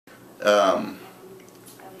Um,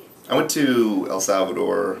 I went to El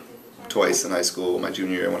Salvador twice in high school. My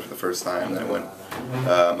junior year I went for the first time, then I went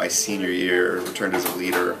my senior year, returned as a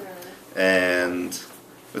leader. And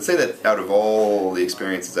I would say that out of all the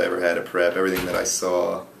experiences I ever had at prep, everything that I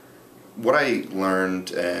saw, what I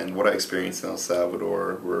learned and what I experienced in El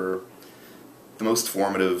Salvador were the most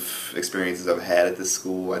formative experiences I've had at this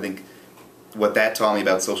school. I think what that taught me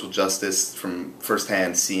about social justice, from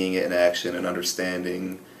firsthand seeing it in action and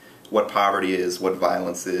understanding what poverty is, what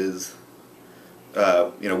violence is,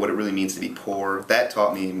 what it really means to be poor, that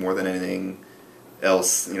taught me more than anything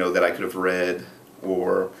else, that I could have read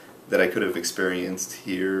or that I could have experienced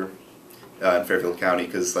here in Fairfield County.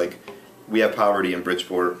 Because we have poverty in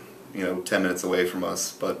Bridgeport, 10 minutes away from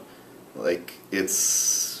us, but you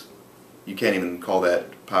can't even call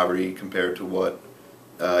that poverty compared to what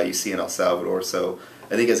you see in El Salvador. So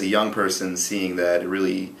I think as a young person, seeing that, it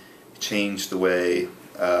really changed the way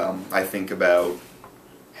I think about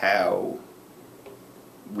how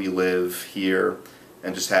we live here,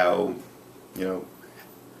 and just how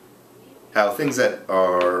things that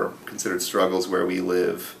are considered struggles where we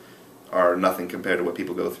live are nothing compared to what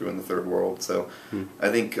people go through in the third world. So I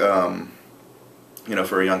think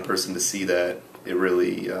for a young person to see that, it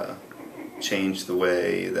really changed the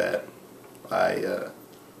way that I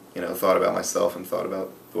thought about myself and thought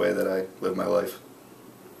about the way that I live my life.